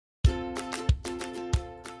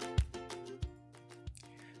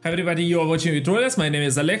Hi everybody, you are watching Vitorials. My name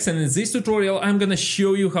is Alex, and in this tutorial I'm gonna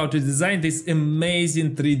show you how to design this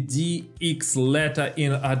amazing 3D X letter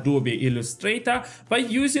in Adobe Illustrator by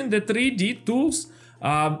using the 3D tools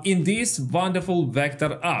in this wonderful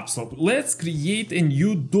vector app. So let's create a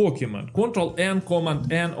new document. Ctrl N,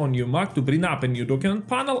 Command N on your Mac to bring up a new document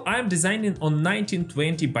panel. I'm designing on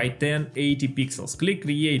 1920 by 1080 pixels. Click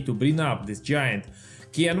Create to bring up this giant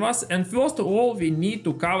canvas, and first of all we need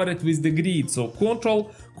to cover it with the grid. So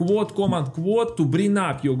Ctrl Quad Command Quad to bring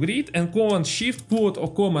up your grid, and Command Shift Quad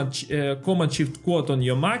or Command Shift Quad on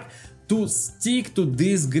your Mac to stick to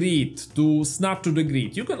this grid, to snap to the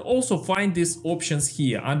grid. You can also find these options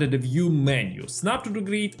here under the View menu, Snap to the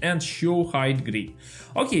grid and Show Hide Grid.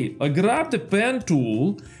 Okay, grab the pen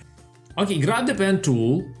tool. Grab the pen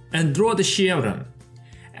tool and draw the chevron.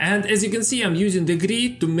 And as you can see, I'm using the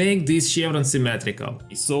grid to make this chevron symmetrical.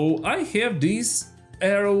 So I have this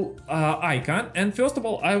arrow icon, and first of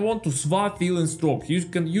all I want to swap fill and stroke. You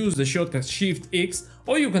can use the shortcut Shift X,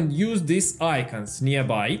 or you can use these icons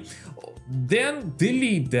nearby. Then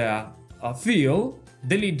delete the fill,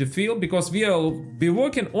 because we will be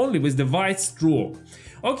working only with the white stroke.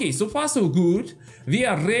 Okay, so far so good. We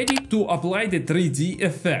are ready to apply the 3D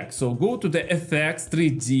effect. So go to the Effects,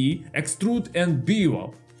 3D, Extrude and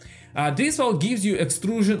Bevel. This one gives you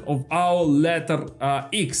extrusion of our letter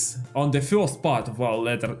X on the first part of our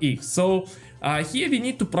letter X. So here we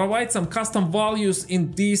need to provide some custom values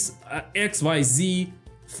in these XYZ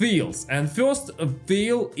fields. And first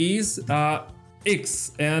field is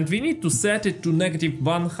X, and we need to set it to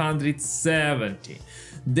 -170.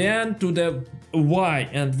 Then to the Y,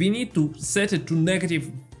 and we need to set it to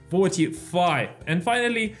 -45, and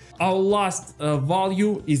finally our last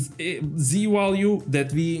value is Z value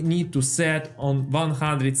that we need to set on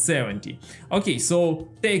 170. Okay, so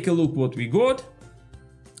take a look what we got.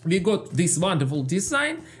 We got this wonderful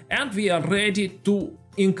design, and we are ready to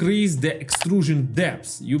increase the extrusion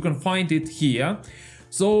depth. You can find it here.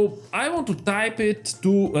 So I want to type it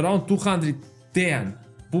to around 210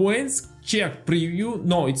 points. Check preview.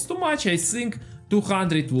 No, it's too much. I think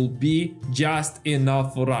 200 will be just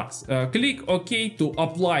enough for us. Click OK to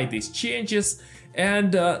apply these changes,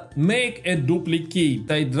 and make a duplicate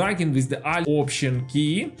by dragging with the Alt Option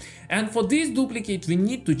key. And for this duplicate we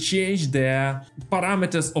need to change the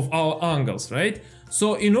parameters of our angles, right?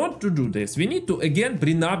 So in order to do this, we need to again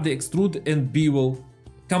bring up the Extrude and Bevel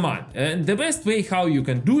command, and the best way how you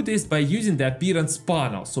can do this by using the appearance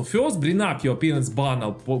panel. So first bring up your appearance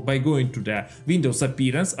panel by going to the Windows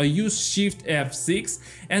appearance, or use Shift F6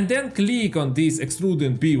 and then click on this Extrude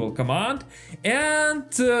and Bevel command, and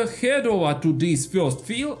head over to this first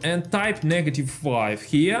field and type -5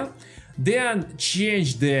 here. Then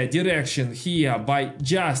change the direction here by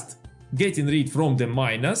just getting rid from the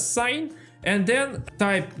minus sign, and then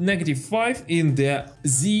type -5 in the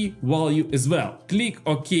Z value as well. Click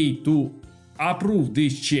OK to approve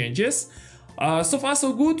these changes. So far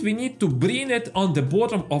so good. We need to bring it on the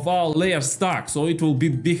bottom of our layer stack, so it will be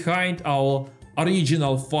behind our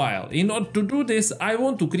original file. In order to do this, I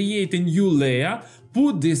want to create a new layer,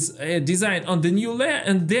 put this design on the new layer,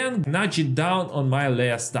 and then nudge it down on my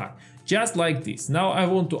layer stack, just like this. Now I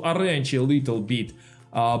want to arrange a little bit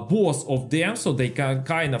both of them so they can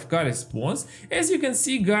kind of correspond. As you can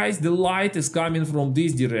see, guys, the light is coming from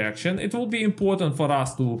this direction. It will be important for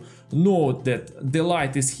us to note that the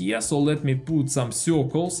light is here, so let me put some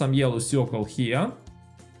circle, some yellow circle here.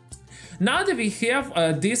 Now that we have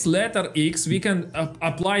this letter X, we can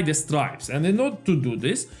apply the stripes, and in order to do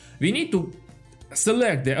this we need to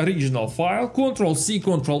select the original file, Ctrl C,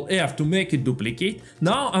 Ctrl F to make it duplicate.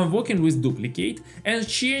 Now I'm working with duplicate, and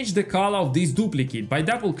change the color of this duplicate by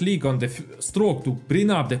double click on the stroke to bring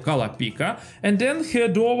up the color picker, and then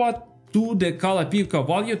head over to the color picker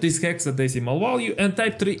value, this hexadecimal value, and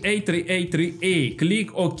type 383838.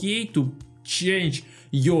 Click OK to change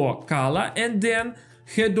your color, and then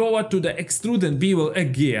head over to the Extrude and Bevel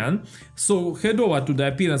again. So head over to the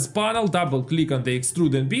appearance panel, double click on the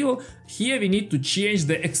Extrude and Bevel. Here we need to change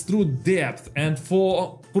the extrude depth, and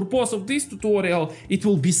for purpose of this tutorial it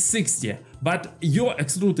will be 60, but your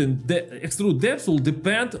extrude depth will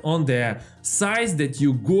depend on the size that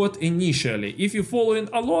you got initially. If you're following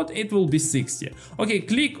a lot, it will be 60. Okay,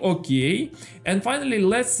 click OK, and finally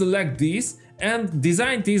let's select this and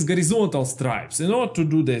design these horizontal stripes. In order to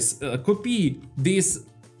do this, copy this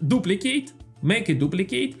duplicate, make a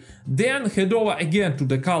duplicate, then head over again to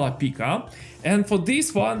the color picker, and for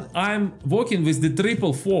this one I'm working with the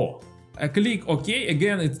 444. Click OK,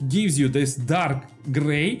 again it gives you this dark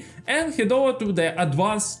gray, and head over to the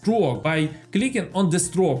advanced stroke by clicking on the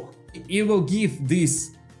stroke. It will give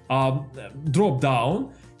this drop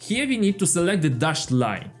down. here we need to select the dashed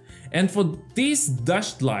line. And for this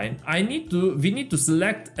dashed line, we need to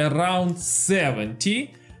select around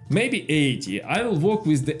 70, maybe 80. I will work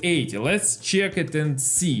with the 80. Let's check it and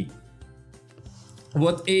see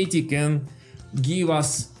what 80 can give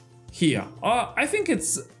us here. I think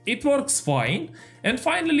it works fine. And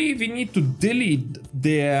finally, we need to delete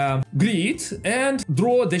the grid and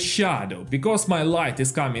draw the shadow, because my light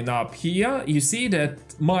is coming up here. You see that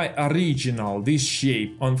my original, this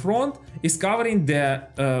shape on front, is covering the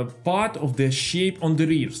part of the shape on the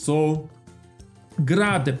rear. So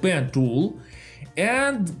grab the pen tool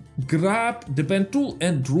and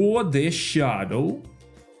draw the shadow.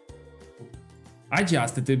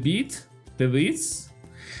 Adjust it a bit, the width.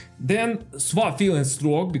 Then swap fill and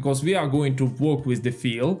stroke, because we are going to work with the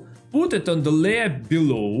fill. Put it on the layer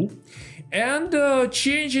below and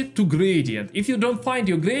change it to gradient. If you don't find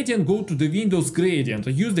your gradient, go to the Windows gradient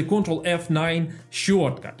or use the Ctrl F9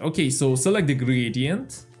 shortcut. Okay, so select the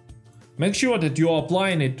gradient. Make sure that you are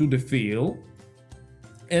applying it to the fill.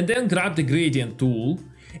 And then grab the gradient tool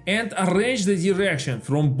and arrange the direction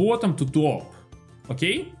from bottom to top.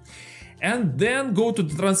 Okay? And then go to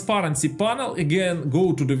the transparency panel. Again,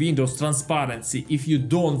 go to the Windows transparency if you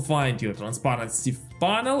don't find your transparency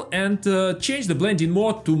panel, and change the blending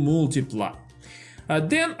mode to multiply.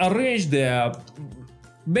 Then arrange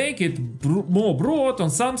make it more broad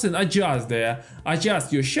on something,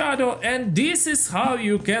 adjust your shadow, and this is how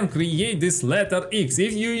you can create this letter X.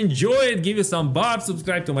 If you enjoy it, give it some bars,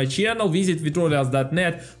 subscribe to my channel, visit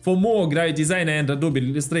vitorials.net for more graphic design and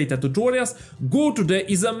Adobe Illustrator tutorials. Go to the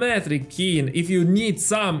isometric keying if you need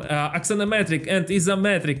some axonometric and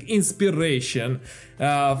isometric inspiration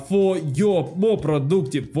for your more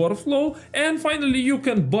productive workflow. And finally, you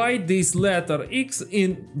can buy this letter X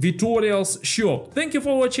in Vitorials shop. Thank you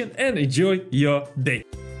for watching and enjoy your day.